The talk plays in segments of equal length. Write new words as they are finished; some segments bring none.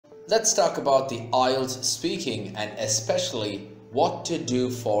Let's talk about the IELTS speaking and especially what to do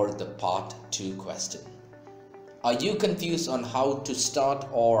for the part 2 question. Are you confused on how to start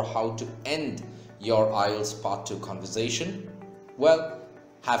or how to end your IELTS part 2 conversation? Well,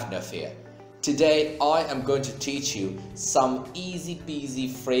 have no fear. Today I am going to teach you some easy peasy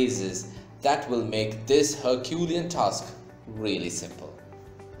phrases that will make this Herculean task really simple.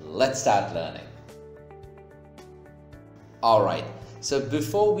 Let's start learning. Alright, so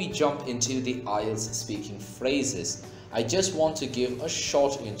before we jump into the IELTS speaking phrases, I just want to give a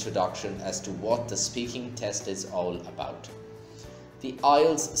short introduction as to what the speaking test is all about. The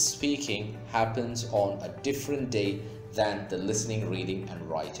IELTS speaking happens on a different day than the listening, reading and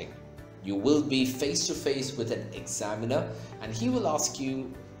writing. You will be face to face with an examiner and he will ask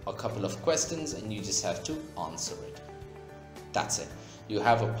you a couple of questions and you just have to answer it. That's it. You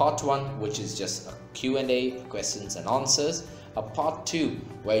have a part 1 which is just a Q&A, questions and answers, a part 2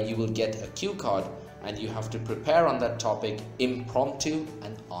 where you will get a cue card and you have to prepare on that topic impromptu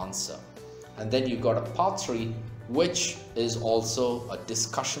and answer. And then you got a part 3 which is also a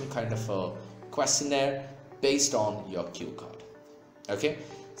discussion kind of a questionnaire based on your cue card. Okay,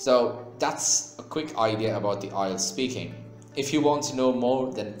 so that's a quick idea about the IELTS speaking. If you want to know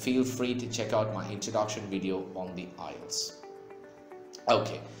more, then feel free to check out my introduction video on the IELTS.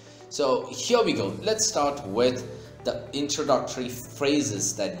 Okay, so here we go. Let's start with the introductory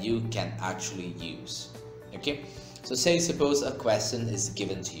phrases that you can actually use. Okay, so say suppose a question is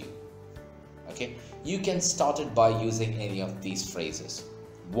given to you. Okay, you can start it by using any of these phrases.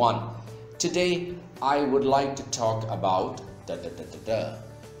 1. Today I would like to talk about da da da da da.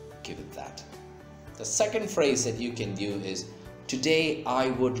 Give it that. The second phrase that you can do is today I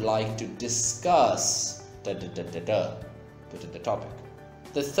would like to discuss da da da da da. Put in the topic.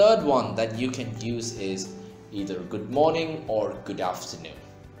 The third one that you can use is either good morning or good afternoon.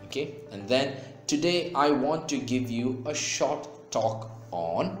 Okay, and then today I want to give you a short talk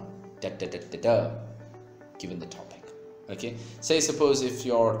on da da da da da, given the topic. Okay, say suppose if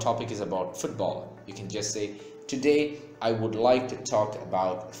your topic is about football, you can just say today I would like to talk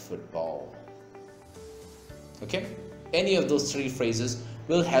about football. Okay, any of those 3 phrases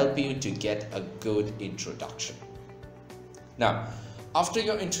will help you to get a good introduction. Now after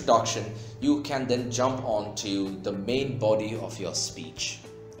your introduction, you can then jump on to the main body of your speech.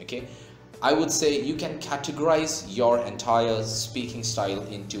 Okay, I would say you can categorize your entire speaking style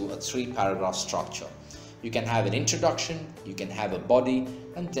into a 3-paragraph structure. You can have an introduction, you can have a body,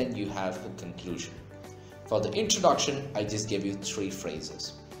 and then you have a conclusion. For the introduction, I just gave you 3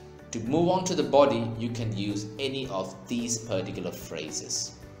 phrases. To move on to the body, you can use any of these particular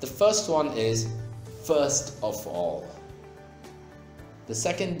phrases. The first one is first of all. The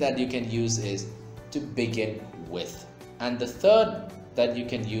second that you can use is to begin with. And the third that you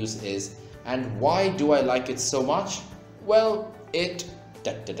can use is and why do I like it so much? Well, it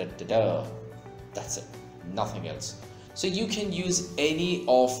da da da da da. That's it, nothing else. So you can use any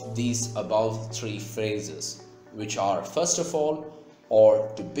of these above 3 phrases, which are first of all, or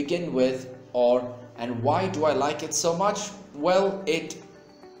to begin with, or and why do I like it so much? Well, it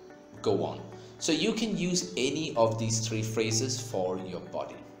go on. So you can use any of these 3 phrases for your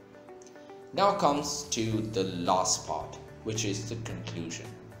body. Now comes to the last part, which is the conclusion.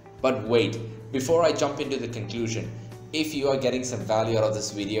 But wait, before I jump into the conclusion, if you are getting some value out of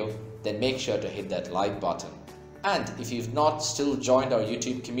this video, then make sure to hit that like button. And if you've not still joined our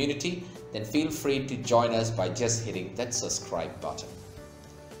YouTube community, then feel free to join us by just hitting that subscribe button.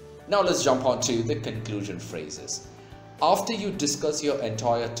 Now let's jump on to the conclusion phrases. After you discuss your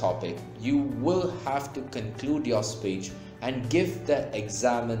entire topic, you will have to conclude your speech and give the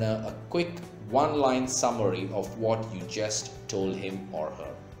examiner a quick 1-line summary of what you just told him or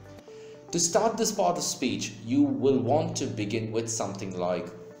her. To start this part of speech, you will want to begin with something like,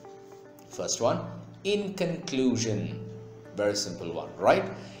 first one, in conclusion. Very simple one, right?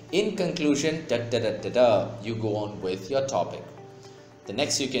 In conclusion, da da da da da, you go on with your topic. The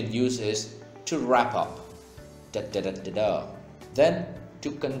next you can use is to wrap up. Da, da, da, da, da. Then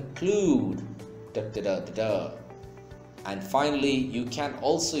to conclude, da, da, da, da, da. And finally you can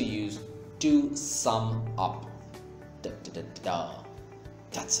also use to sum up, da, da, da, da, da.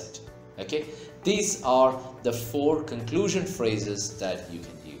 That's it. Okay, these are the 4 conclusion phrases that you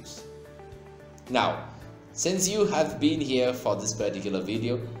can use. Now since you have been here for this particular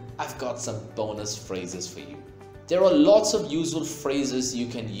video, I've got some bonus phrases for you. There are lots of useful phrases you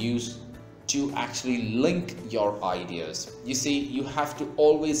can use to actually link your ideas. You see, you have to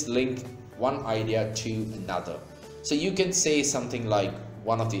always link one idea to another. So you can say something like,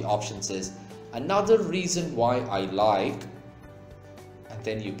 one of the options is, another reason why I like, and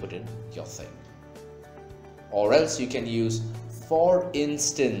then you put in your thing. Or else you can use for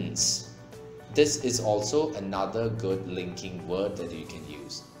instance. This is also another good linking word that you can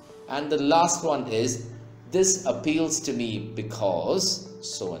use. And the last one is, this appeals to me because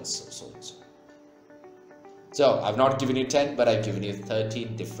so and so, so and so. So I've not given you 10, but I've given you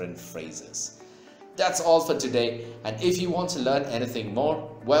 13 different phrases. That's all for today. And if you want to learn anything more,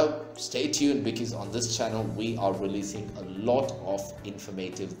 well, stay tuned, because on this channel we are releasing a lot of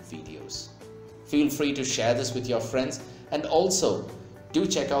informative videos. Feel free to share this with your friends, and also do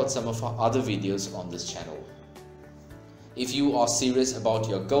check out some of our other videos on this channel. If you are serious about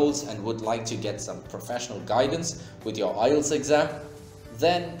your goals and would like to get some professional guidance with your IELTS exam,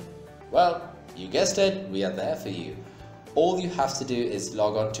 then, well, you guessed it, we are there for you. All you have to do is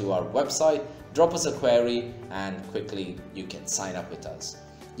log on to our website, drop us a query, and quickly you can sign up with us.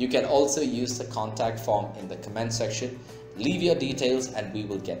 You can also use the contact form in the comment section. Leave your details and we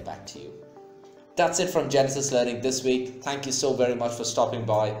will get back to you. That's it from Genesis Learning this week. Thank you so very much for stopping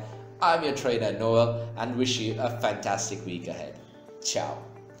by. I'm your trainer Noel and wish you a fantastic week ahead. Ciao.